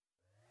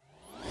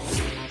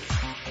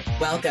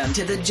Welcome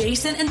to the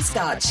Jason and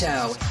Scott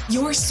Show,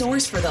 your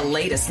source for the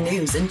latest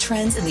news and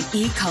trends in the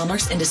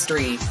e-commerce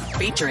industry.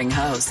 Featuring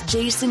host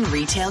Jason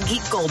Retail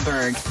Geek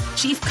Goldberg,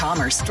 Chief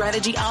Commerce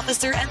Strategy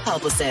Officer and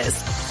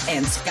Publicist,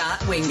 and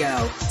Scott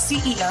Wingo,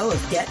 CEO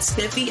of Get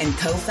Spiffy and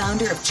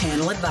co-founder of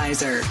Channel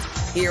Advisor.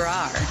 Here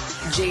are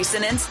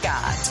Jason and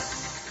Scott.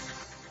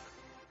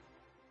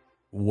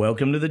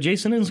 Welcome to the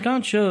Jason and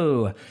Scott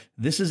Show.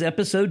 This is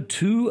episode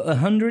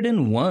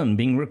 201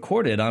 being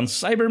recorded on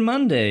Cyber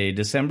Monday,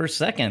 December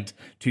 2nd,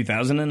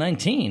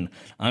 2019.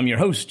 I'm your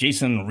host,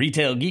 Jason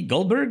Retail Geek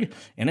Goldberg,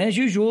 and as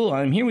usual,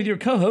 I'm here with your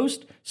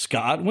co-host,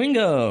 Scott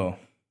Wingo.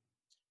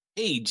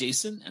 Hey,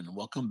 Jason, and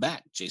welcome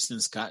back, Jason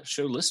and Scott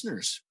Show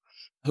listeners.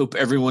 Hope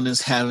everyone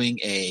is having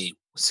a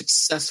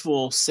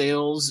successful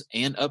sales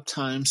and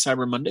uptime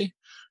Cyber Monday.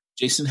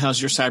 Jason,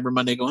 how's your Cyber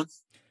Monday going?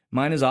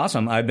 Mine is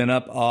awesome. I've been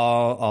up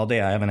all day.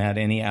 I haven't had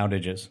any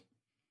outages.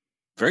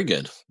 Very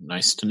good.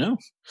 Nice to know.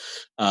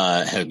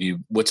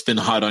 What's been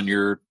hot on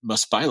your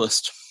must-buy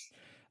list?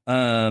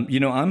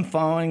 I'm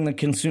following the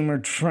consumer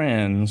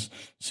trends,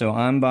 so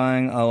I'm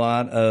buying a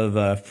lot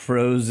of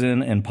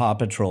Frozen and Paw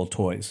Patrol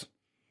toys.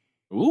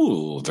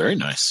 Ooh, very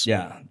nice.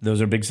 Yeah,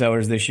 those are big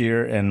sellers this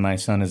year, and my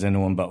son is into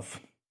them both.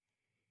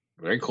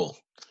 Very cool.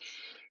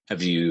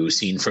 Have you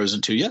seen Frozen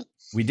 2 yet?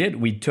 We did.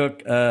 We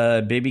took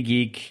Baby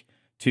Geek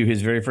to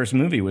his very first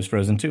movie, was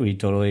Frozen 2.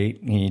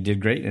 He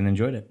did great and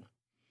enjoyed it.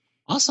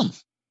 Awesome.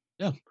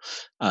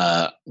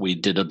 Yeah. We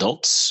did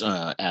adults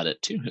at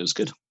it too. It was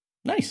good.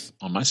 Nice.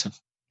 On my side.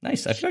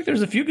 Nice. I feel like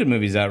there's a few good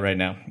movies out right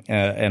now.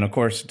 And of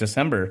course,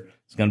 December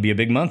is going to be a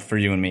big month for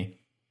you and me.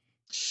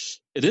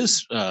 It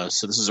is.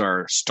 So this is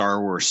our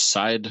Star Wars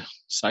side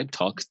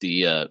talk.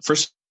 The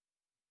first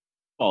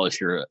of all,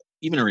 if you're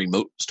even a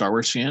remote Star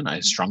Wars fan,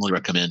 I strongly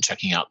recommend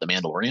checking out The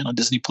Mandalorian on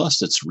Disney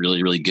Plus. It's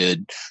really, really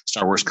good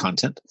Star Wars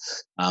content.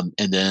 And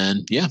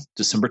then,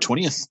 December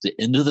 20th, the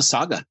end of the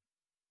saga.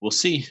 We'll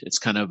see. It's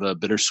kind of a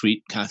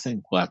bittersweet kind of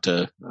thing. We'll have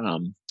to,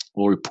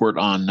 we'll report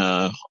on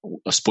a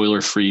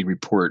spoiler-free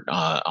report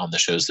on the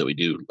shows that we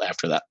do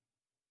after that.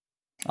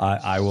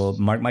 I will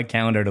mark my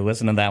calendar to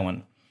listen to that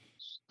one.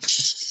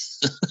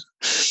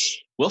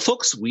 Well,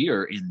 folks, we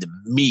are in the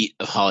meat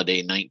of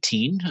Holiday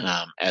 19,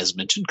 as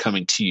mentioned,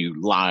 coming to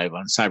you live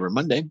on Cyber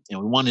Monday.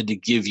 And we wanted to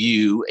give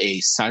you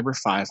a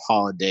Cyber5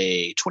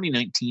 Holiday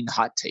 2019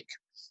 hot take.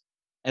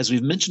 As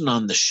we've mentioned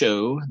on the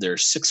show, there are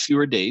 6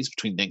 fewer days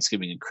between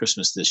Thanksgiving and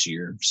Christmas this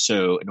year.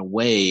 So in a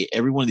way,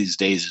 every one of these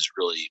days is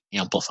really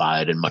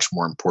amplified and much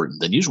more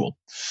important than usual.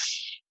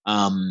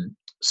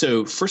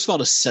 So first of all,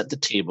 to set the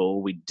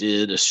table, we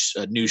did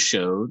a new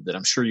show that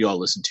I'm sure you all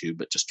listened to,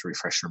 but just to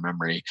refresh your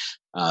memory,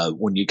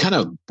 when you kind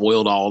of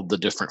boiled all the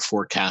different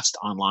forecasts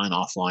online,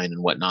 offline,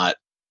 and whatnot,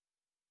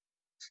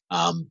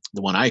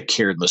 the one I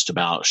cared most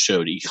about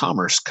showed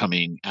e-commerce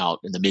coming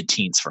out in the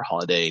mid-teens for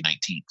Holiday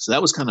 19. So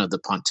that was kind of the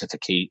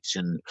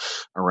pontification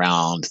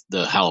around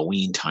the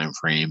Halloween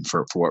timeframe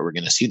for what we're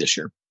going to see this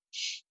year.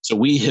 So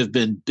we have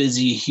been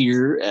busy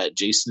here at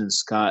Jason and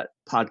Scott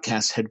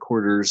podcast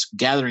headquarters,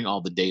 gathering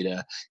all the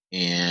data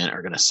and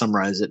are going to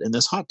summarize it in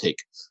this hot take.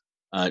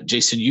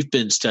 Jason, you've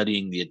been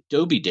studying the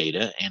Adobe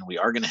data, and we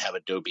are going to have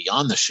Adobe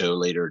on the show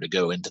later to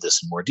go into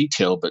this in more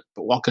detail, but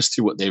walk us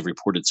through what they've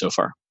reported so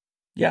far.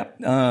 Yeah.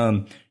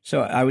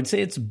 So I would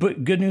say it's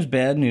good news,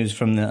 bad news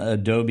from the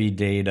Adobe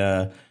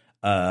data.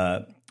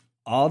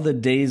 All the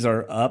days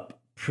are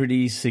up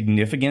pretty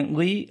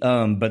significantly,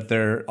 but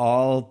they're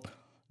all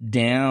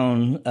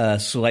down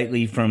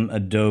slightly from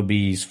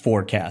Adobe's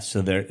forecast.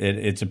 So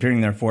it's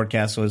appearing their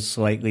forecast was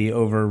slightly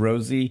over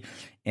rosy,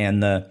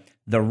 and the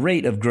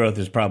rate of growth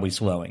is probably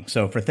slowing.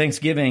 So for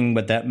Thanksgiving,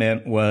 what that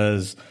meant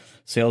was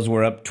sales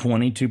were up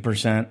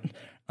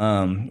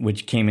 22%,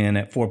 which came in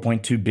at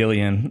 4.2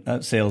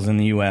 billion sales in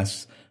the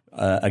U.S.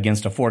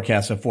 Against a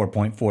forecast of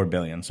 4.4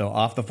 billion. So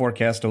off the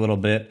forecast a little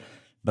bit,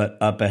 but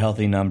up a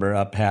healthy number,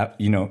 up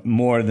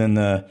more than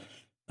the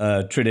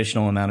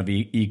traditional amount of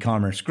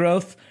e-commerce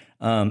growth.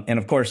 And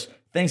of course,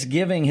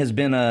 Thanksgiving has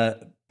been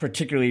a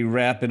particularly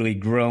rapidly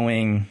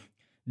growing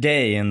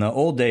day. In the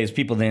old days,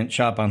 people didn't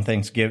shop on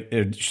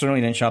Thanksgiving, certainly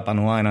didn't shop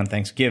online on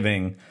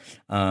Thanksgiving.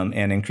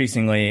 And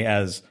increasingly,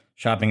 as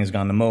shopping has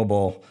gone to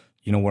mobile,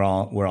 we're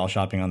all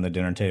shopping on the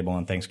dinner table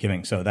on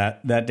Thanksgiving. So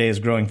that day is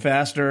growing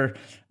faster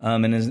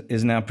and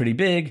is now pretty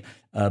big.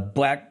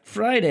 Black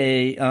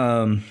Friday,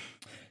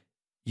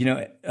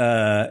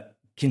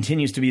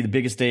 continues to be the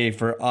biggest day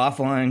for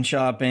offline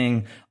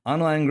shopping.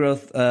 Online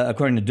growth,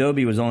 according to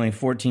Adobe, was only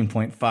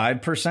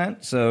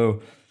 14.5%.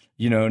 So,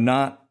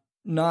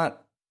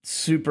 not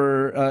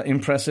super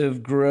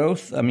impressive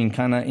growth. I mean,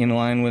 kind of in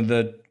line with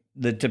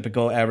the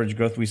typical average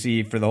growth we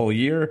see for the whole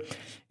year.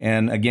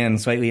 And again,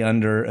 slightly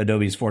under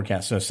Adobe's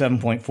forecast. So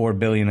 7.4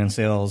 billion in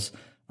sales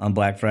on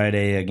Black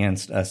Friday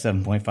against a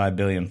 7.5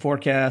 billion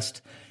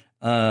forecast.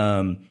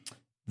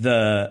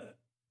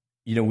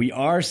 We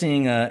are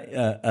seeing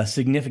a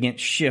significant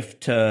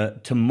shift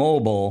to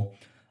mobile,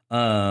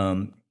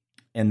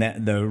 and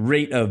that the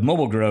rate of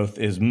mobile growth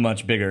is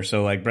much bigger.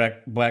 So like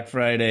Black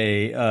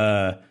Friday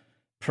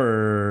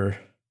per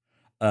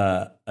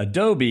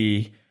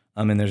Adobe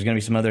And there's going to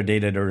be some other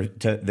data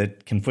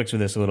that conflicts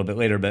with this a little bit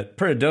later. But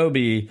per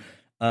Adobe,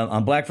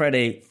 on Black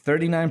Friday,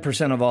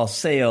 39% of all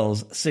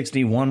sales,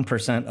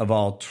 61% of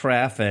all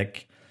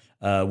traffic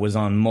was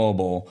on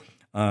mobile.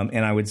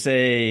 And I would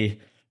say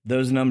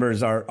those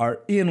numbers are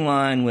in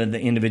line with the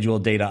individual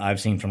data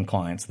I've seen from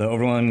clients. The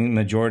overwhelming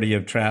majority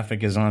of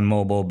traffic is on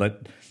mobile,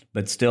 but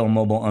still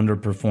mobile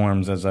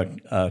underperforms as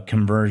a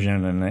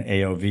conversion and an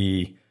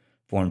AOV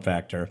form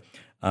factor.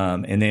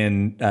 And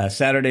then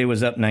Saturday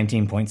was up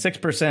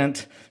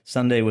 19.6%.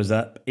 Sunday was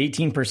up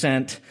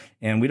 18%.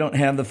 And we don't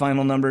have the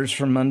final numbers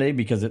from Monday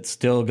because it's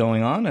still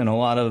going on. And a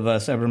lot of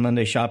Cyber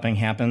Monday shopping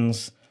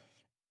happens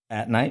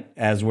at night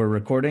as we're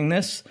recording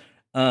this.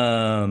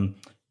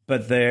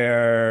 But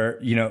the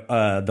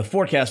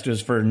forecast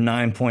is for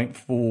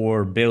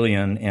 9.4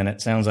 billion. And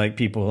it sounds like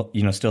people,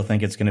 still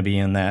think it's going to be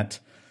in that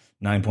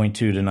 9.2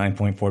 to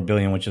 9.4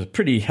 billion, which is a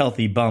pretty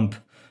healthy bump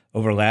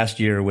over last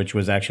year, which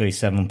was actually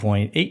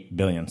 7.8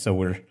 billion. So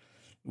or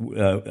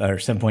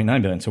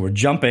 7.9 billion. So we're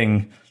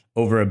jumping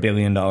over $1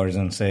 billion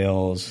in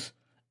sales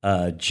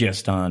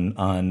just on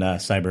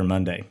Cyber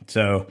Monday.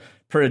 So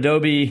per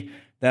Adobe,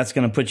 that's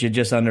going to put you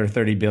just under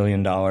 $30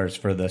 billion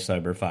for the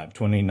Cyber5,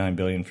 $29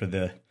 billion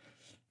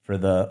for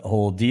the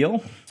whole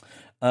deal.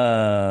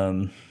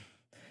 And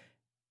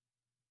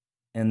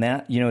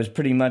that, is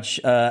pretty much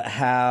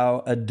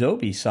how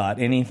Adobe saw it.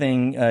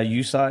 Anything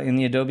you saw in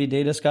the Adobe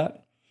data, Scott?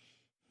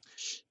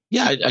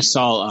 Yeah, I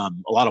saw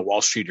a lot of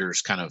Wall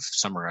Streeters kind of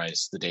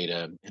summarize the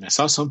data, and I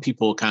saw some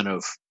people kind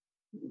of,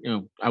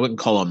 I wouldn't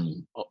call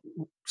them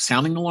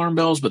sounding alarm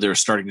bells, but they were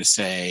starting to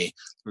say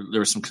there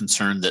was some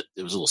concern that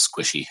it was a little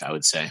squishy, I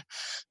would say.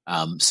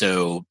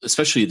 So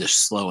especially the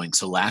slowing.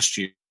 So last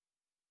year,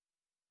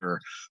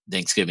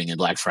 Thanksgiving and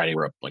Black Friday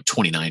were up like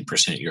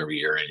 29% year over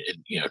year.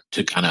 And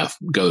to kind of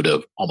go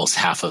to almost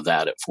half of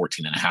that at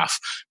 14.5,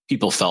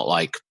 people felt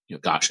like,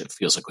 gosh, it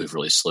feels like we've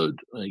really slowed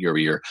year over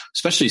year,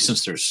 especially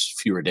since there's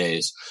fewer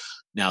days.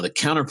 Now, the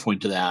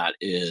counterpoint to that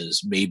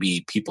is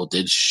maybe people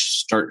did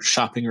start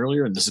shopping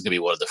earlier. And this is going to be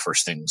one of the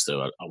first things that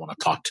I want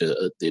to talk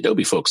to the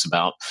Adobe folks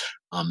about,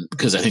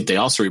 because I think they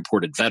also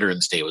reported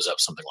Veterans Day was up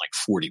something like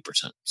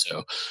 40%.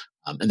 So,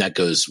 and that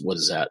goes, what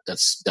is that?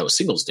 That was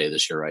Singles Day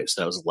this year, right?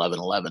 So that was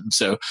 11/11.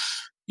 So,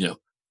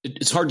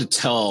 it's hard to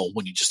tell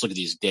when you just look at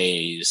these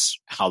days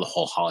how the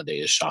whole holiday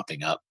is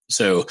shopping up.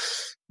 So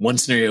one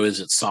scenario is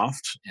it's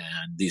soft,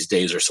 and these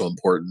days are so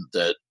important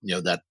that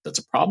that's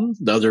a problem.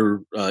 The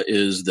other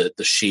is that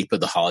the shape of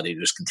the holiday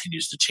just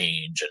continues to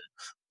change and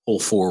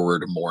pull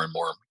forward more and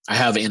more. I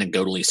have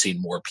anecdotally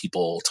seen more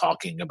people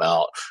talking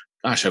about,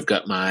 gosh, I've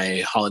got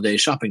my holiday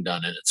shopping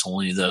done, and it's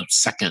only the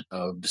 2nd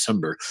of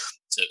December.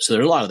 So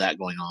there's a lot of that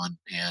going on.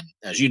 And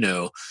as you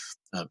know,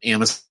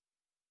 Amazon,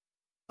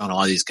 a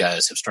lot of these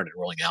guys have started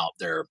rolling out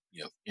their,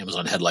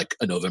 Amazon had like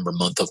a November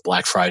month of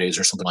Black Fridays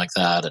or something like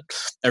that. And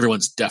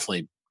everyone's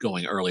definitely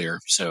going earlier.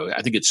 So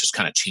I think it's just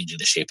kind of changing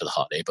the shape of the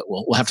holiday, but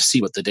we'll have to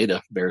see what the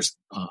data bears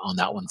on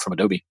that one from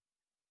Adobe.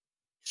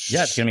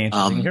 Yeah, it's going to be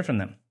interesting to hear from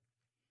them.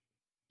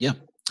 Yeah.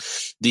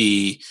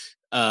 The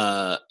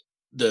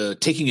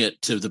taking it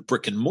to the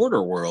brick and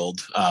mortar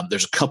world,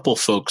 there's a couple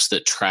folks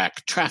that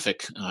track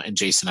traffic. And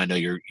Jason, I know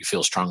you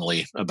feel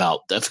strongly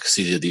about the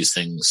efficacy of these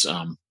things,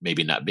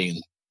 maybe not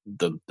being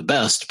the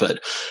best, but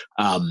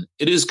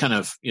it is kind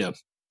of,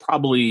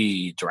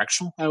 probably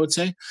directional, I would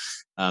say.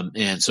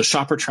 And so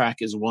Shopper Track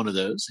is one of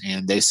those.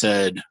 And they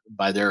said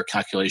by their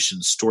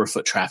calculations, store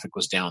foot traffic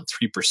was down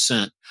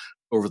 3%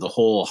 over the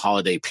whole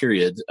holiday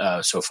period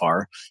so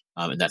far.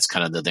 And that's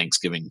kind of the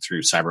Thanksgiving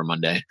through Cyber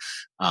Monday.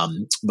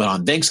 But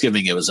on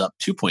Thanksgiving, it was up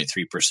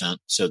 2.3%.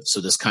 So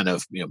this kind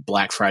of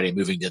Black Friday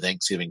moving to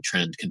Thanksgiving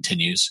trend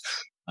continues.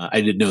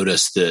 I did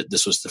notice that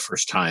this was the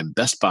first time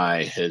Best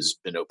Buy has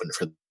been open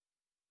for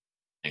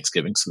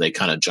Thanksgiving, so they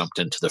kind of jumped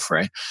into the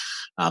fray.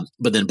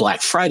 But then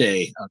Black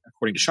Friday,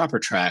 according to Shopper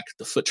Track,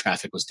 the foot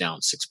traffic was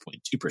down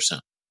 6.2%.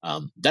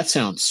 That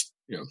sounds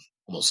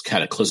almost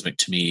cataclysmic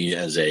to me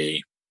as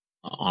a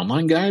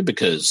online guy,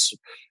 because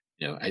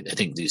I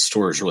think these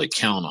stores really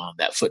count on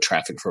that foot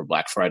traffic for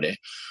Black Friday.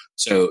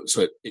 So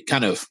it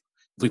kind of,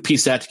 if we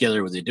piece that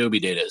together with the Adobe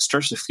data, it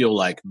starts to feel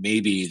like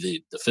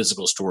maybe the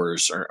physical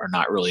stores are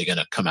not really going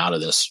to come out of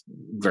this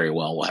very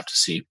well. We'll have to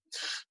see.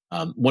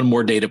 One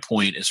more data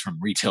point is from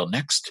Retail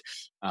Next,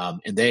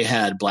 and they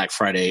had Black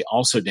Friday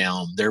also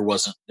down.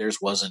 Theirs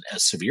wasn't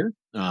as severe.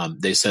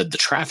 They said the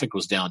traffic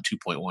was down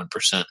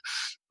 2.1%.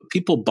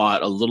 People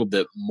bought a little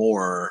bit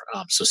more,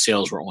 so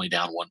sales were only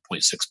down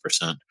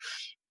 1.6%.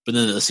 But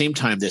then at the same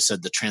time, they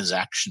said the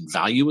transaction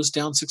value was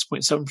down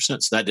 6.7%.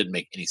 So that didn't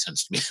make any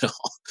sense to me at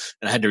all.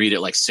 And I had to read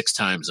it like 6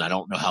 times. And I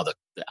don't know how the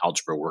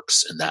algebra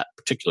works in that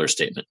particular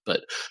statement,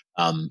 but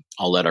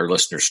I'll let our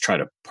listeners try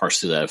to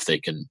parse through that if they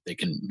can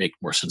make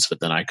more sense of it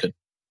than I could.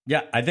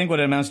 Yeah, I think what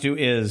it amounts to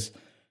is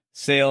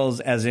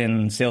sales as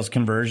in sales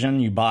conversion,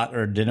 you bought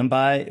or didn't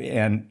buy,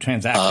 and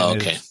transaction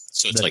okay.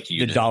 So it's like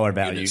the dollar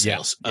value.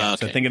 Sales. Yeah.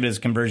 Okay. So think of it as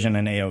conversion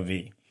and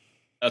AOV.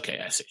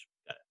 Okay, I see.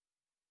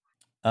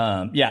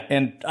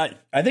 And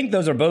I think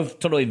those are both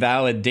totally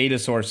valid data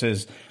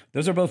sources,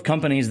 those are both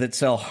companies that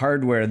sell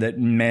hardware that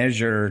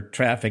measure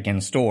traffic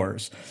in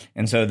stores.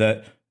 And so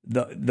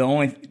the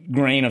only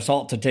grain of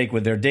salt to take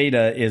with their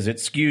data is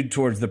it's skewed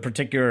towards the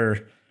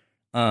particular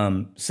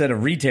set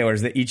of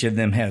retailers that each of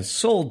them has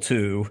sold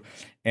to.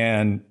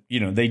 And,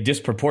 they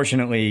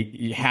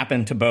disproportionately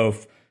happen to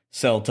both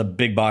sell to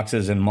big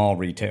boxes and mall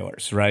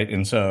retailers, right?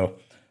 And so,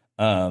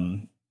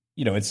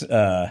 it's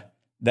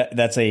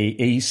that's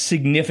a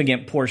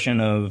significant portion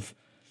of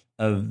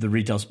the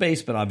retail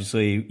space. But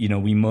obviously,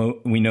 we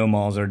know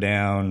malls are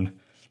down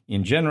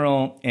in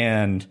general.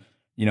 And,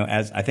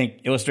 as I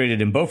think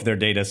illustrated in both of their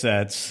data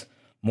sets,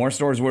 more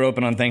stores were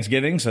open on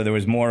Thanksgiving. So there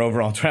was more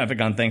overall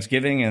traffic on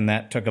Thanksgiving, and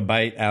that took a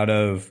bite out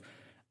of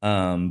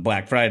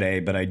Black Friday.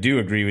 But I do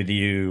agree with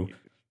you.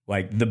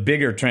 Like, the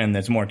bigger trend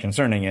that's more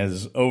concerning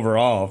is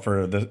overall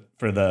for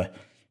the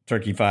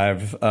Turkey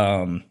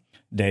 5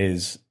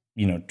 days,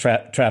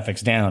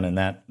 traffic's down, and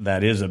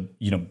that is a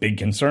big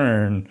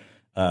concern,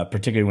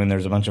 particularly when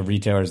there's a bunch of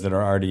retailers that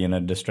are already in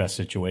a distressed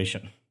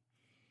situation.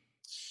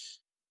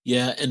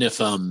 Yeah, and if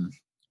some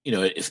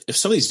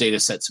of these data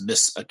sets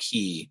miss a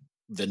key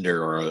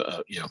vendor or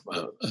a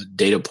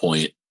data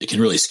point, it can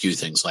really skew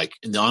things. Like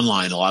in the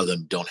online, a lot of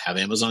them don't have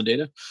Amazon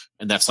data,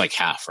 and that's like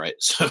half, right?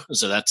 So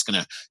that's gonna,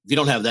 if you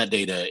don't have that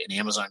data and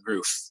Amazon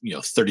grew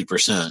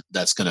 30%,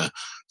 that's gonna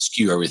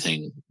skew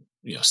everything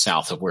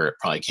south of where it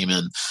probably came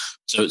in.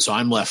 So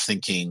I'm left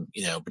thinking,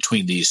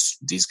 between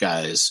these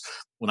guys,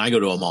 when I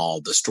go to a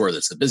mall, the store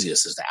that's the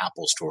busiest is the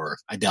Apple store.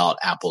 I doubt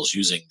Apple's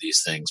using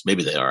these things.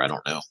 Maybe they are. I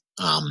don't know.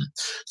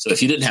 So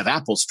if you didn't have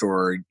Apple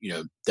store,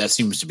 that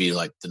seems to be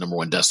like the number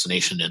one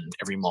destination in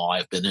every mall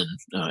I've been in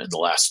the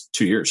last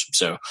 2 years.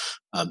 So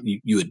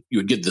you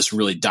would get this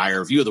really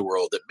dire view of the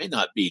world that may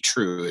not be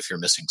true if you're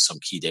missing some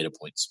key data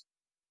points.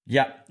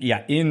 Yeah.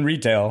 In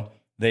retail,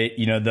 they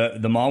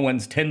the mall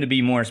ones tend to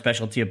be more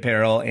specialty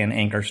apparel and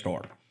anchor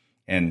store,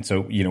 and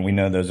so we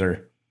know those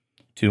are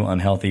two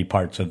unhealthy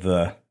parts of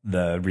the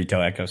retail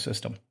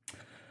ecosystem.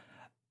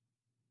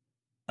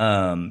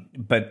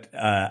 But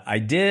I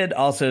did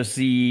also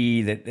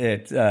see that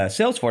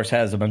Salesforce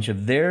has a bunch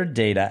of their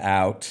data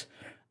out,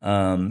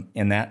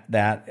 and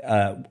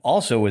that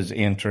also was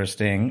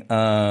interesting.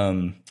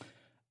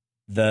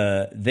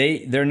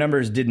 Their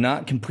numbers did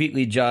not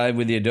completely jive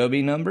with the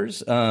Adobe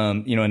numbers.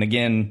 And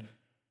again,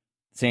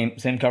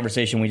 same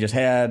conversation we just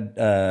had.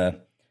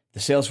 The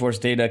Salesforce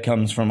data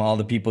comes from all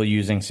the people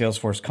using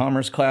Salesforce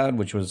Commerce Cloud,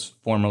 which was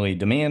formerly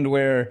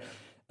Demandware.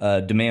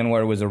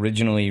 Demandware was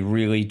originally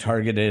really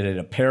targeted at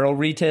apparel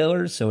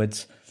retailers, so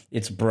it's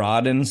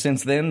broadened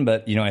since then.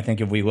 But I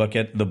think if we look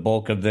at the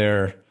bulk of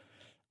their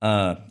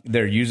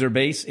user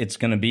base, it's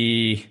going to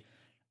be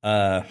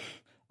I'll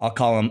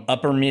call them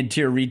upper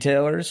mid-tier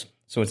retailers.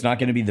 So it's not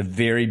going to be the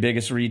very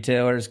biggest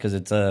retailers because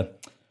it's a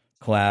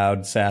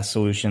cloud SaaS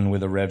solution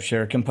with a rev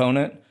share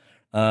component.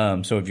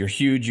 So if you're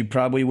huge, you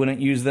probably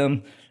wouldn't use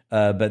them.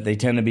 But they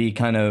tend to be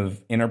kind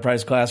of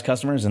enterprise class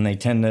customers, and they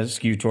tend to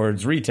skew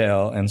towards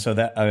retail, and so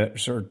that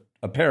sort of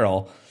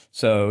apparel.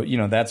 So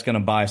that's going to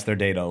bias their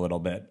data a little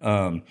bit.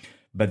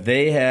 But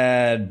they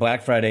had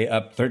Black Friday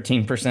up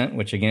 13%,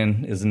 which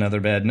again is another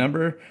bad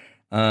number,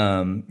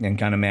 and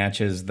kind of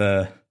matches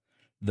the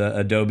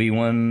Adobe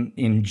one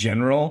in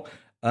general.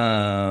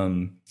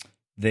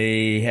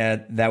 They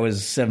had, that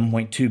was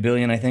 7.2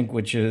 billion, I think,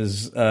 which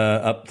is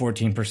up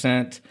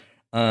 14%.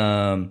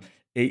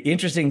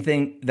 Interesting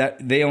thing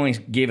that they only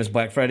gave us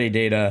Black Friday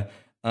data,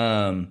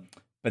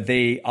 but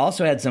they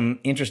also had some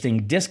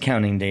interesting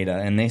discounting data,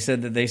 and they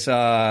said that they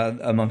saw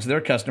amongst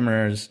their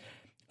customers,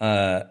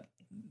 on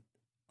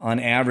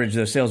average,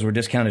 their sales were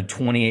discounted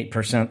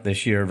 28%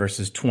 this year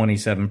versus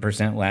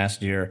 27%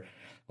 last year.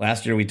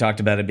 Last year, we talked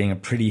about it being a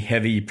pretty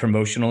heavy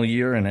promotional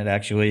year, and it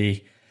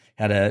actually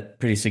had a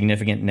pretty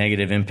significant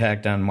negative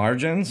impact on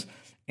margins.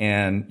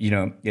 And,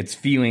 it's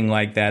feeling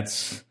like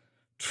that's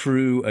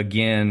true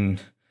again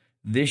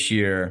this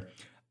year.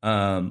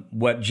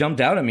 What jumped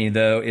out at me,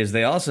 though, is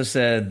they also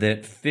said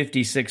that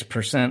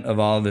 56% of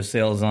all the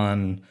sales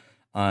on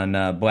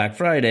Black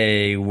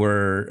Friday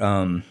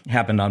were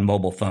happened on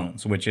mobile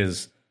phones, which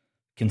is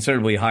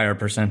considerably higher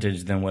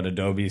percentage than what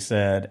Adobe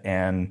said.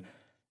 And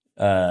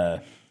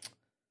I'd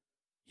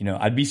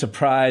be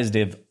surprised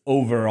if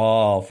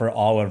overall for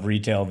all of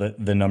retail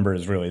the number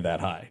is really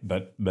that high.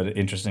 But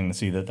interesting to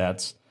see that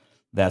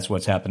that's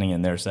what's happening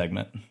in their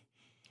segment.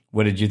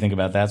 What did you think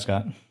about that,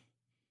 Scott?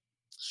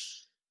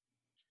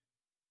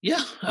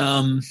 Yeah,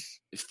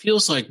 it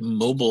feels like the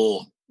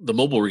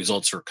mobile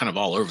results are kind of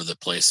all over the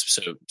place.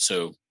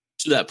 So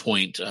to that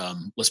point,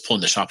 let's pull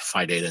in the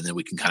Shopify data, and then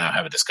we can kind of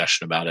have a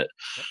discussion about it.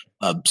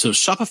 So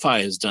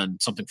Shopify has done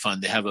something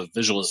fun. They have a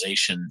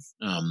visualization,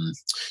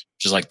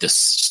 which is like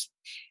this.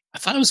 I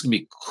thought it was going to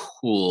be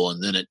cool,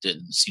 and then it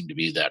didn't seem to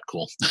be that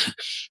cool.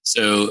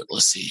 So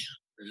let's see.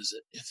 Where is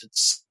it? If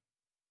it's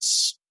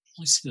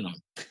only seen it on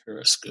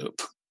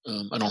Periscope.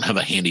 I don't have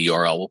a handy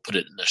URL. We'll put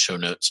it in the show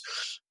notes.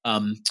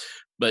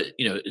 But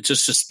it's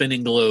just a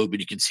spinning globe, and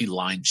you can see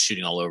lines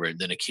shooting all over it. And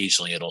then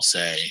occasionally it'll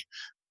say,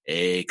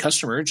 a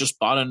customer just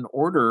bought an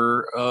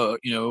order,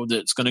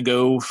 that's going to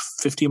go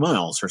 50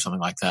 miles or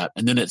something like that.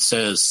 And then it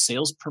says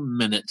sales per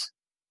minute,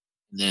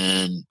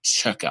 then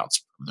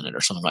checkouts per minute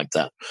or something like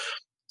that.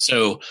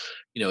 So,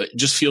 it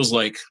just feels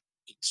like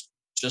it's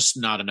just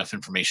not enough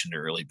information to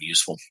really be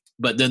useful.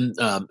 But then,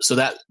 so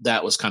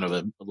that was kind of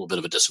a little bit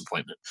of a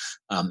disappointment.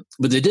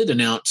 But they did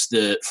announce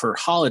that for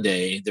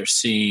holiday, they're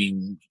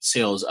seeing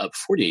sales up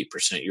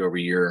 48% year over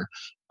year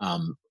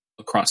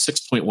across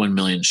 6.1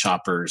 million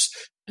shoppers.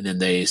 And then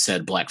they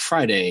said Black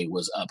Friday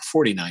was up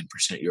 49%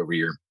 year over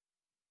year.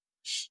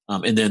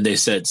 And then they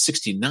said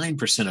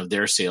 69% of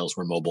their sales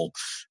were mobile.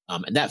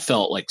 And that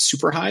felt like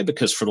super high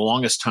because for the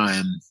longest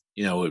time,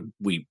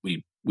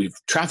 we've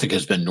traffic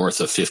has been north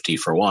of 50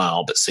 for a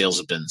while, but sales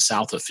have been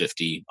south of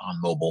 50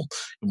 on mobile.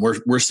 And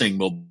we're saying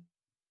mobile,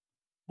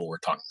 we're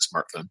talking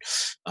smartphone.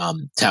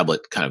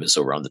 Tablet kind of is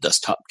over on the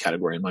desktop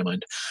category in my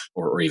mind,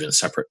 or even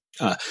separate.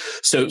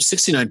 So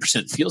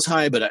 69% feels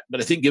high, but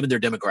I think given their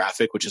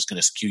demographic, which is going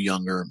to skew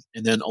younger,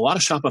 and then a lot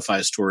of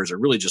Shopify stores are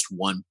really just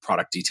one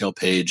product detail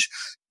page.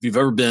 If you've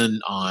ever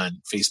been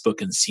on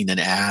Facebook and seen an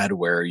ad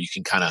where you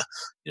can kind of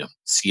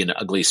see an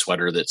ugly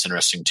sweater that's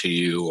interesting to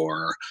you,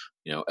 or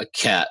a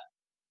cat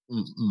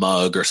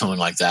mug or something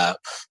like that.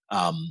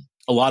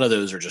 A lot of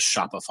those are just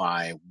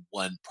Shopify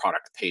one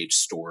product page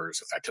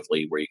stores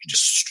effectively where you can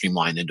just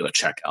streamline into a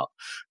checkout.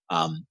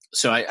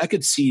 So I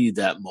could see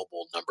that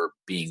mobile number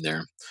being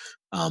there.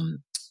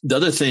 The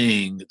other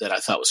thing that I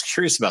thought was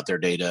curious about their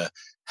data,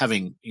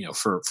 having,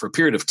 for a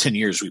period of 10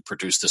 years, we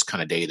produced this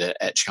kind of data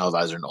at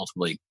ChannelAdvisor and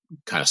ultimately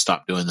kind of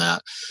stopped doing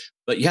that.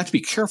 But you have to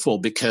be careful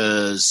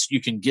because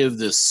you can give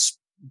this,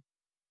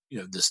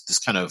 this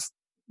kind of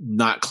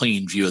not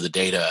clean view of the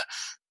data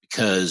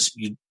because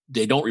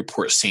they don't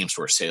report same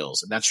store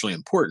sales. And that's really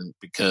important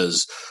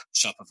because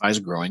Shopify is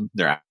growing.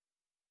 They're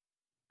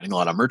adding a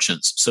lot of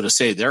merchants. So to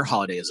say their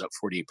holiday is up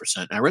 48%,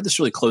 and I read this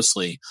really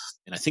closely,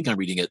 and I think I'm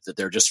reading it that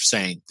they're just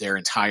saying their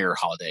entire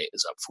holiday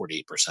is up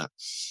 48%.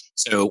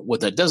 So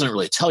what that doesn't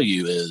really tell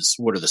you is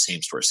what are the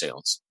same store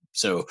sales.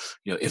 So,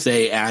 if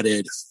they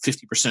added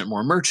 50%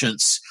 more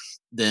merchants,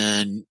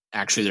 then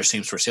actually their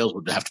same store sales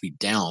would have to be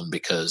down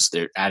because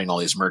they're adding all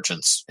these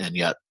merchants, and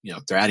yet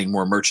they're adding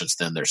more merchants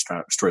than their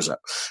stores up.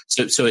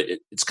 So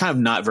it's kind of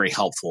not very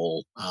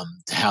helpful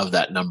to have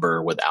that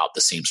number without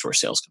the same store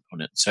sales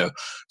component. So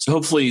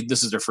hopefully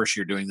this is their first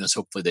year doing this.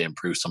 Hopefully they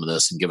improve some of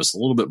this and give us a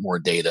little bit more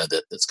data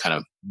that's kind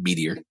of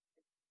meatier.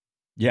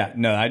 Yeah,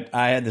 no,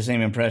 I had the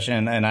same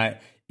impression, and I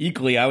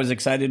was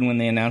excited when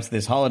they announced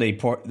this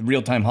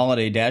real-time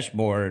holiday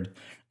dashboard.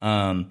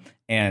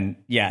 And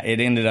yeah, it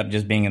ended up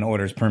just being an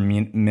orders per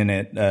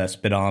minute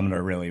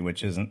speedometer, really,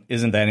 which isn't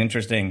that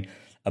interesting.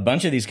 A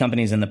bunch of these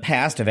companies in the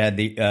past have had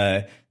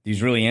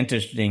these really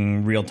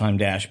interesting real-time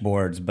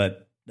dashboards,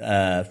 but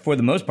for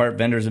the most part,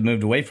 vendors have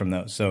moved away from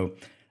those. So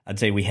I'd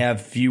say we have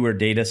fewer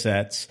data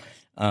sets.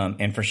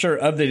 And for sure,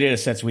 of the data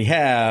sets we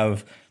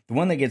have, the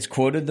one that gets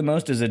quoted the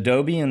most is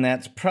Adobe, and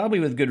that's probably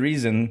with good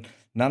reason.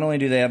 Not only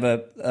do they have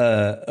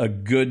a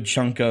good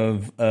chunk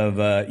of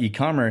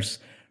e-commerce,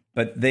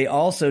 but they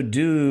also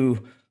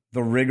do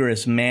the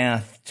rigorous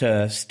math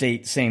to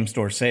state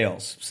same-store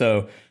sales.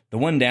 So the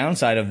one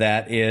downside of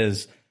that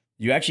is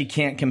you actually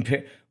can't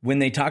compare. When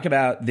they talk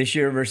about this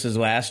year versus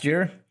last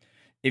year,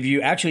 if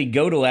you actually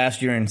go to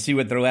last year and see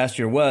what their last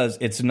year was,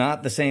 it's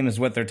not the same as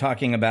what they're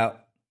talking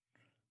about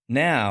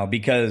now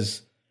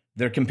because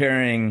they're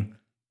comparing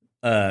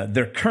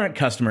their current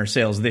customer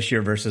sales this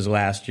year versus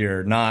last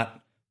year,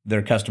 not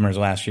their customers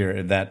last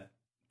year. That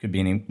could be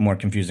any more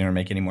confusing or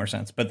make any more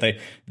sense. But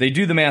they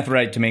do the math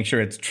right to make sure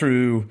it's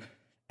true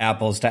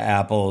apples to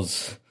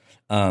apples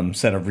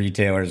set of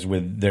retailers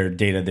with their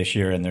data this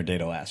year and their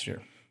data last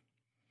year.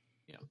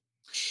 Yeah.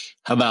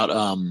 How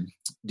about,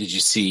 did you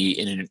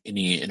see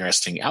any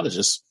interesting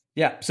outages?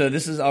 Yeah. So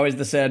this is always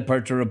the sad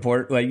part to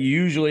report. Like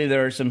usually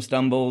there are some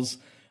stumbles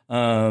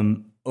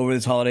over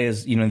this holiday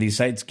as, these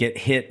sites get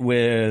hit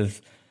with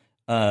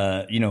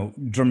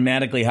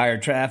dramatically higher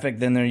traffic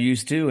than they're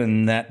used to,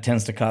 and that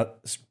tends to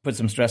put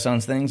some stress on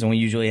things. And we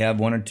usually have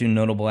one or two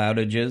notable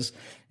outages,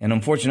 and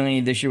unfortunately,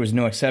 this year was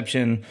no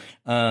exception.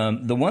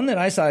 The one that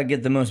I saw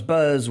get the most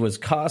buzz was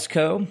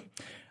Costco.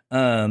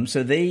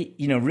 So they,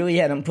 really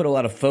hadn't put a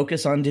lot of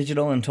focus on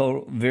digital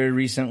until very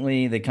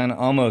recently. They kind of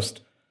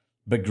almost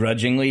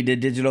begrudgingly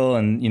did digital,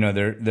 and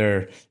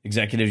their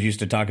executives used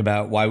to talk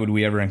about why would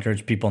we ever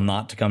encourage people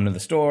not to come to the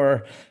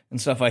store and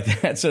stuff like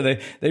that. So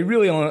they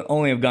really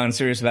only have gone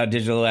serious about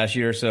digital last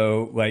year.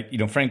 So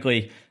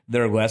frankly,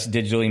 they're less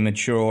digitally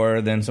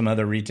mature than some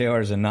other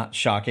retailers, and not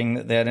shocking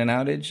that they had an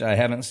outage. I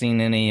haven't seen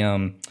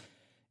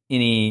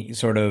any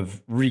sort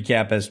of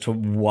recap as to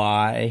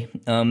why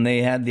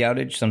they had the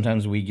outage.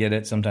 Sometimes we get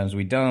it, sometimes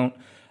we don't.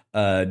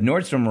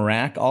 Nordstrom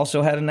Rack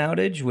also had an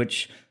outage,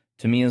 which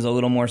to me is a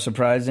little more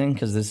surprising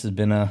because this has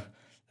been a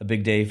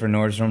big day for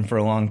Nordstrom for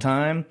a long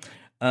time.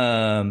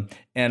 And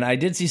I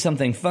did see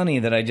something funny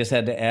that I just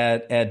had to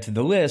add to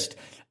the list.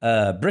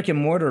 Brick and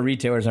mortar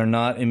retailers are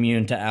not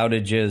immune to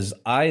outages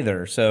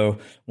either. So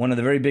one of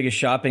the very biggest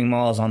shopping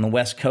malls on the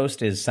West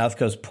Coast is South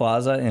Coast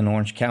Plaza in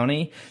Orange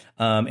County.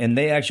 And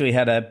they actually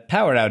had a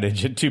power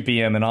outage at 2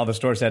 p.m. and all the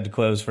stores had to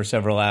close for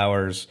several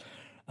hours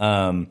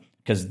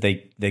because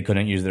they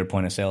couldn't use their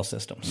point of sale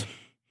systems.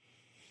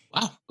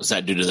 Wow. Was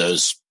that due to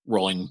those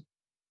rolling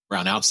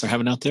brownouts they're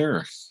having out there,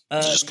 or is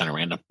it just kind of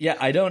random? Yeah,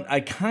 I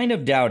kind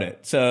of doubt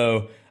it.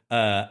 So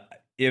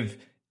if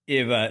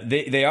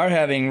they are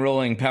having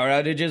rolling power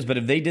outages, but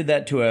if they did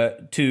that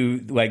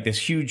to like this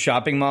huge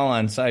shopping mall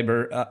on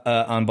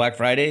on Black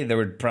Friday, there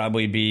would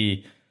probably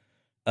be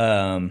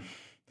some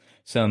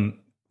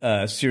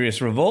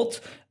serious revolt.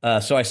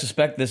 So I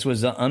suspect this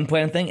was an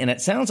unplanned thing, and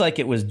it sounds like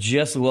it was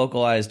just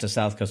localized to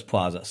South Coast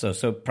Plaza.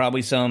 So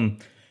probably some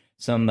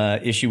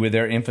issue with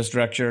their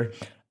infrastructure.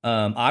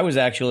 I was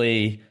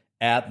actually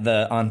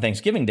on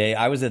Thanksgiving Day.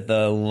 I was at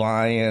the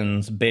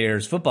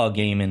Lions-Bears football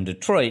game in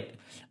Detroit,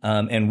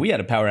 and we had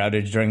a power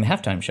outage during the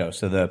halftime show.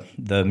 So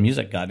the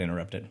music got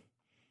interrupted.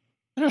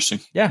 Interesting.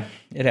 Yeah,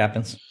 it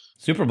happens.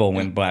 Super Bowl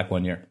went black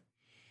one year.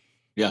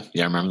 Yeah,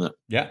 I remember that.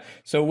 Yeah.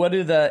 So what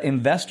do the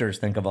investors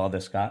think of all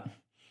this, Scott?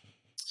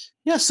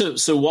 Yeah,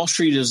 so Wall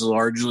Street is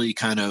largely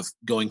kind of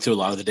going through a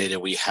lot of the data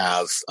we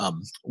have.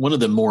 One of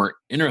the more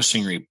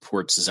interesting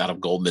reports is out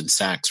of Goldman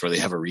Sachs, where they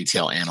have a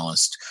retail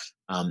analyst.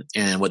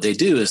 And what they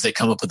do is they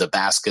come up with a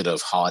basket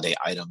of holiday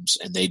items,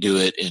 and they do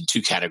it in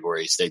two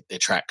categories. They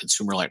track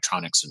consumer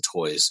electronics and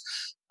toys.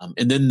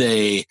 And then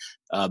they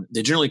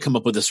generally come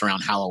up with this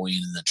around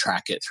Halloween and then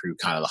track it through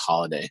kind of the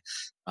holiday.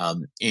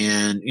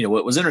 And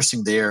what was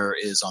interesting there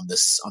is on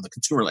the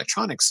consumer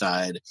electronics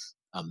side,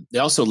 they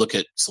also look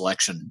at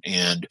selection,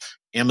 and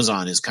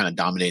Amazon is kind of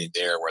dominating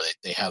there, where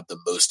they have the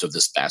most of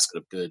this basket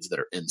of goods that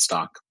are in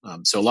stock.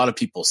 So a lot of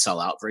people sell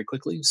out very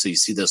quickly. So you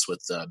see this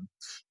with the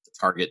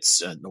Targets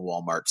and the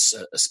Walmarts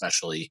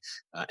especially.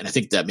 And I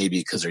think that maybe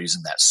because they're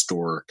using that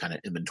store kind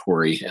of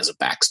inventory as a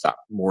backstop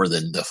more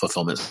than the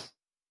fulfillment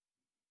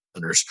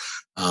centers.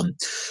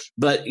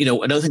 But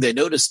another thing they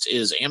noticed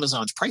is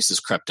Amazon's prices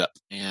crept up,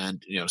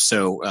 and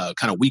so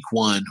kind of week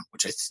one,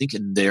 which I think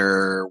in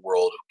their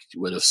world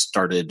would have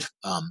started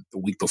the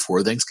week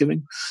before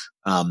Thanksgiving.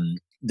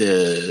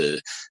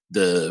 The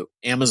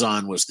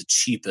Amazon was the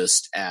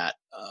cheapest at.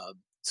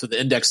 So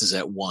the index is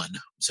at 1.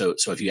 So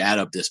if you add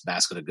up this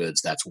basket of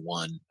goods, that's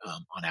 1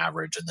 on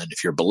average. And then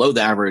if you're below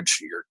the average,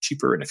 you're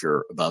cheaper, and if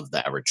you're above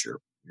the average,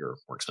 you're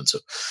more expensive.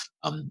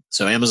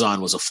 So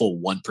Amazon was a full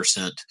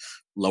 1%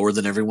 lower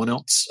than everyone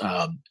else,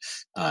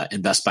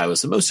 and Best Buy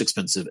was the most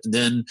expensive. And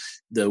then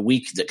the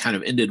week that kind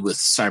of ended with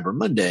Cyber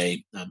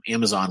Monday,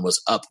 Amazon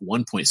was up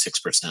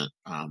 1.6%.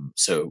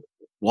 So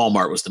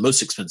Walmart was the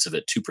most expensive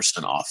at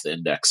 2% off the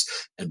index,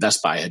 and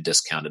Best Buy had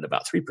discounted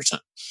about 3%.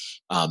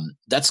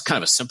 That's kind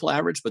of a simple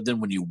average, but then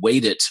when you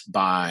weight it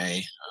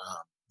by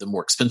the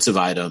more expensive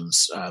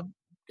items,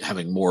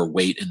 having more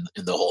weight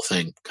in the whole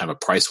thing, kind of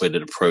a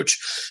price-weighted approach,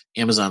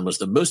 Amazon was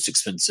the most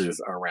expensive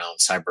around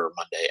Cyber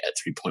Monday at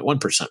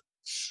 3.1%.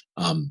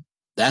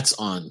 That's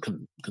on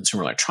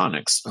consumer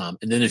electronics.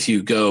 And then if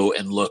you go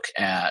and look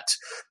at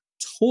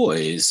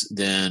toys,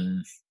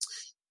 then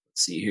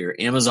let's see here,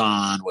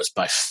 Amazon was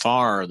by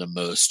far the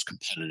most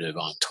competitive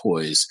on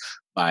toys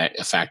by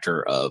a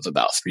factor of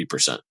about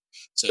 3%.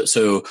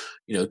 So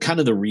kind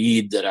of the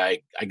read that I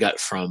got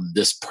from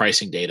this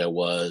pricing data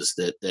was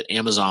that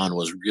Amazon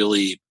was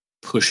really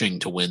pushing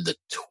to win the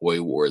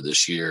toy war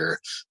this year.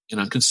 And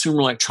on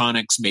consumer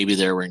electronics, maybe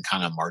they were in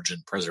kind of margin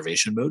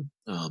preservation mode,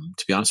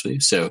 to be honest with you.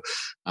 So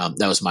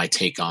that was my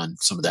take on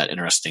some of that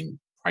interesting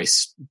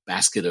price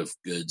basket of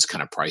goods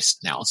kind of price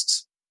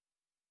analysis.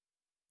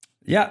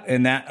 Yeah,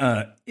 and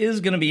that is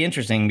going to be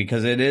interesting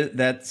because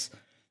that's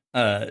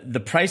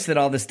the price that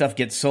all this stuff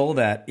gets sold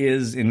at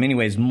is in many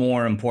ways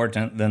more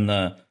important than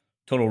the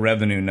total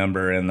revenue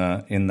number in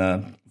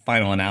the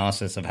final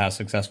analysis of how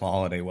successful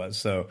holiday was.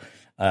 So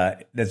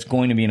that's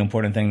going to be an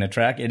important thing to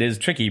track. It is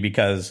tricky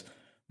because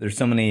there's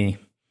so many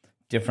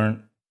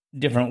different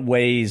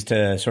ways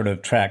to sort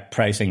of track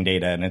pricing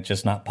data, and it's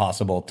just not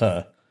possible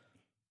to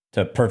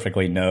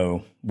perfectly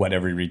know what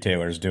every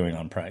retailer is doing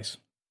on price.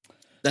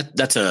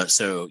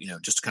 So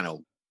just to kind of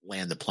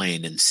land the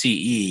plane in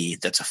CE,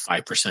 that's a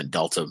 5%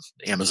 delta.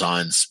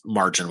 Amazon's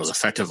margin was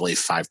effectively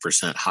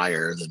 5%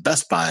 higher than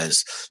Best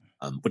Buy's,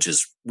 which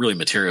is really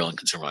material in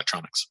consumer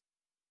electronics.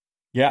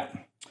 Yeah.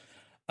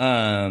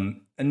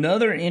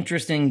 Another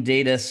interesting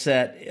data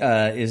set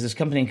is this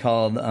company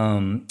called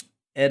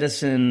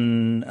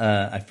Edison.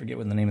 I forget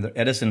what the name of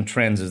Edison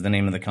Trends is the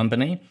name of the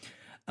company.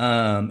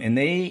 And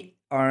they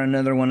are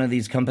another one of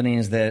these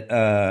companies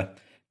that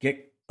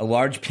get a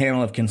large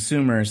panel of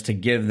consumers to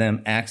give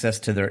them access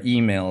to their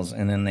emails,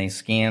 and then they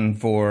scan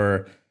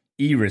for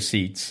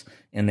e-receipts,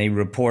 and they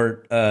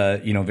report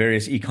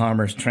various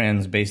e-commerce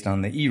trends based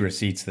on the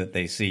e-receipts that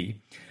they see.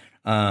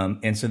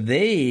 And so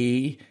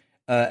they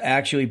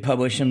actually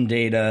publish some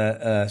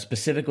data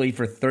specifically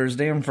for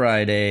Thursday and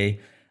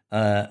Friday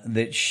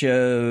that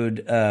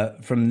showed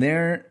from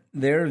their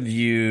their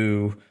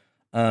view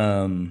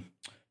how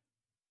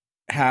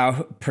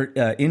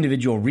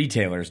individual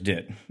retailers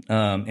did.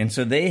 And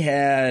so they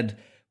had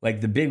like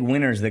the big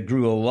winners that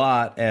grew a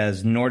lot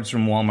as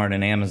Nordstrom, Walmart,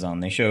 and Amazon.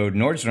 They showed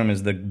Nordstrom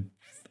is the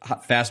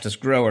fastest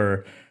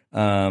grower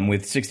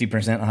with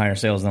 60% higher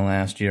sales than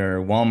last year,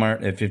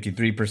 Walmart at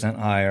 53%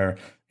 higher,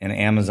 and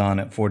Amazon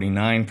at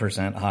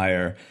 49%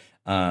 higher.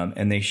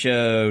 And they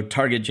show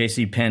Target,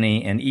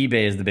 JCPenney, and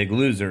eBay as the big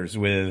losers,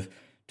 with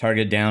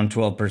Target down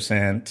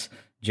 12%,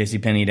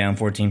 JCPenney down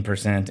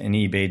 14%, and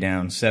eBay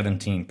down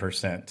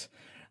 17%.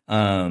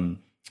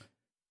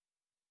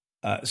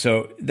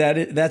 So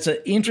that's an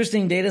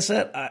interesting data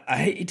set. I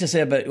hate to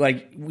say it, but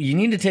like you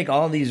need to take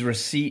all these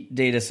receipt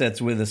data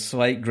sets with a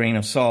slight grain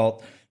of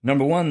salt.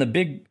 Number one, the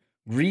big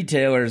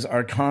retailers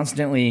are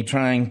constantly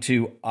trying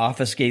to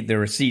obfuscate their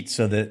receipts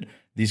so that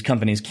these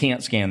companies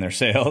can't scan their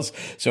sales.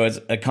 So it's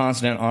a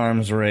constant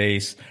arms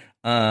race.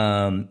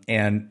 I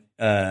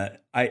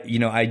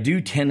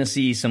do tend to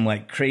see some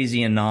like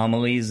crazy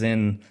anomalies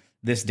in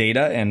this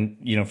data. And,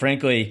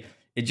 frankly,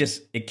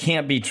 it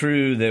can't be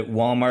true that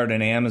Walmart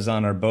and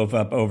Amazon are both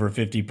up over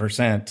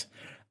 50%.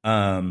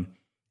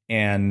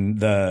 And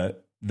the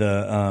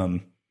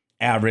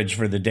average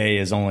for the day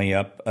is only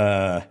up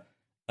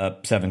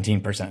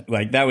 17%.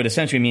 Like that would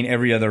essentially mean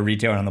every other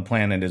retailer on the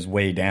planet is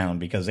way down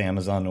because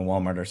Amazon and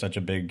Walmart are such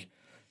a big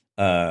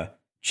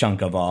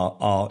chunk of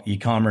all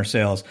e-commerce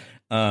sales.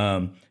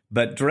 But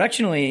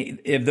directionally,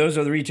 if those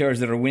are the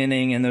retailers that are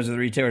winning and those are the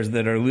retailers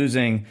that are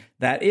losing,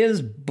 that is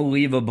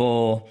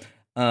believable.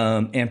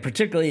 And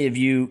particularly if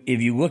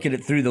you look at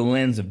it through the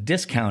lens of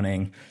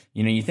discounting,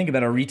 you think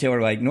about a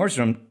retailer like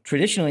Nordstrom.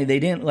 Traditionally, they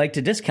didn't like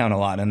to discount a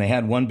lot, and they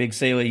had one big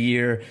sale a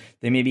year.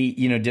 They maybe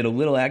did a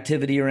little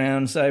activity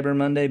around Cyber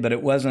Monday, but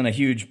it wasn't a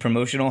huge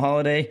promotional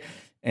holiday.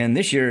 And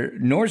this year,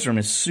 Nordstrom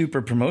is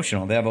super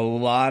promotional. They have a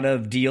lot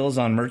of deals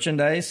on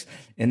merchandise,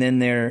 and then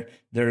they're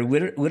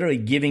literally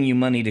giving you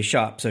money to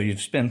shop. So you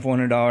spend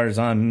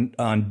 $400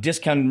 on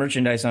discounted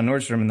merchandise on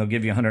Nordstrom, and they'll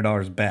give you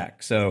 $100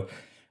 back. So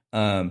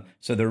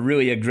they're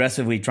really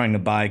aggressively trying to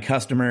buy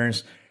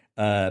customers.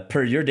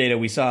 Per your data,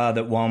 we saw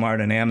that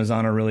Walmart and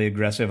Amazon are really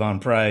aggressive on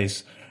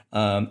price.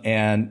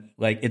 And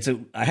like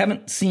I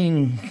haven't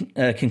seen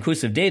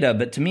conclusive data,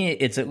 but to me,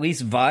 it's at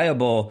least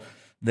viable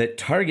that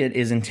Target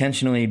is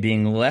intentionally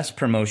being less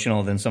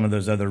promotional than some of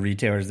those other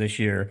retailers this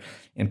year.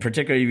 In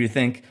particular, if you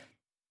think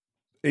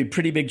a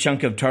pretty big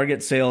chunk of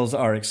Target sales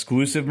are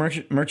exclusive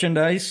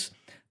merchandise,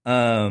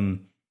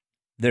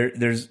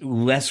 there's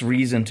less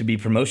reason to be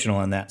promotional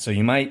on that. So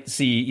you might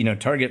see,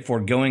 Target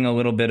foregoing a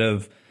little bit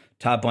of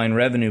top line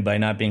revenue by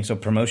not being so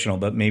promotional,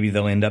 but maybe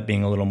they'll end up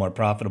being a little more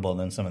profitable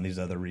than some of these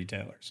other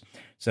retailers.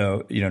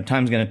 So,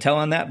 time's going to tell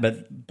on that.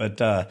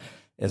 But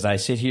as I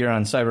sit here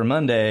on Cyber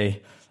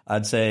Monday,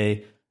 I'd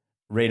say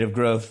rate of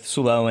growth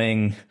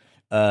slowing,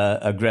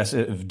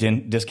 aggressive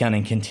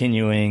discounting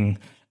continuing.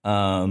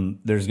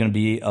 There's going to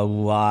be a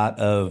lot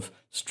of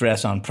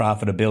stress on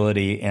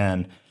profitability,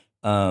 and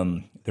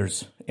the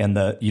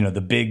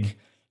big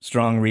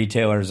strong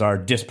retailers are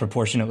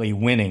disproportionately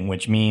winning,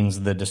 which means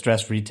the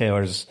distressed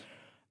retailers,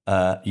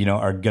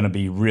 are going to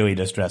be really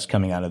distressed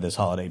coming out of this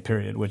holiday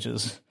period, which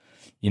is,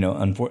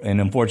 an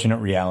unfortunate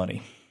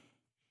reality.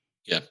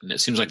 Yeah, and it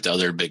seems like the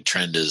other big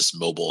trend is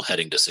mobile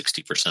heading to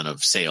 60%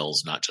 of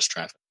sales, not just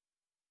traffic.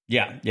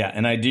 Yeah,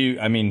 and I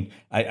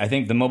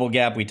think the mobile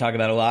gap we talk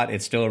about a lot.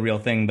 It's still a real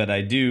thing, but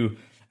I do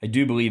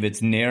believe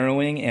it's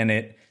narrowing, and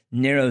it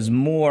narrows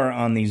more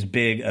on these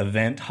big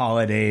event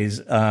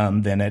holidays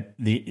than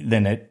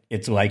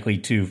it's likely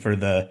to for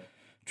the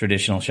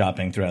traditional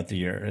shopping throughout the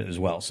year as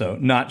well. So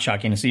not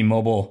shocking to see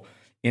mobile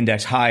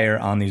index higher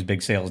on these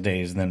big sales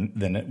days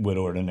than it would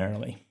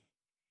ordinarily.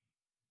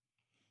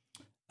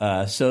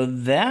 So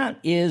that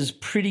is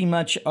pretty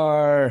much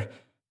our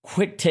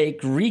quick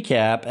take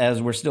recap,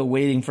 as we're still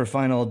waiting for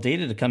final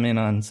data to come in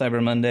on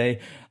Cyber Monday.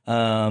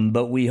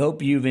 But we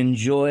hope you've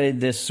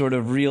enjoyed this sort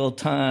of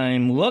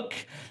real-time look.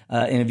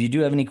 And if you do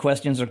have any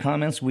questions or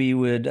comments, we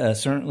would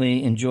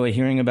certainly enjoy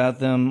hearing about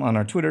them on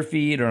our Twitter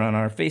feed or on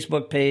our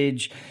Facebook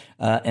page.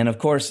 And of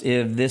course,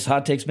 if this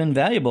hot take's been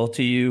valuable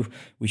to you,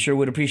 we sure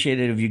would appreciate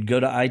it if you'd go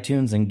to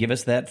iTunes and give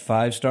us that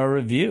 5-star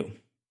review.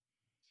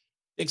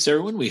 Thanks,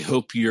 everyone. We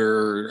hope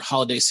your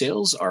holiday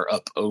sales are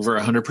up over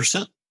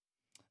 100%.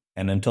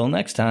 And until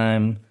next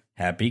time,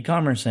 happy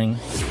commercing.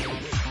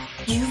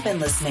 You've been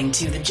listening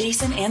to The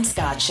Jason and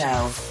Scott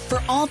Show.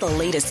 For all the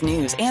latest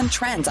news and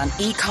trends on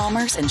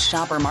e-commerce and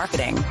shopper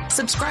marketing,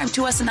 subscribe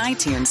to us on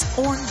iTunes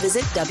or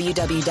visit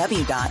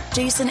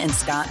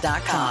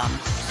www.jasonandscott.com.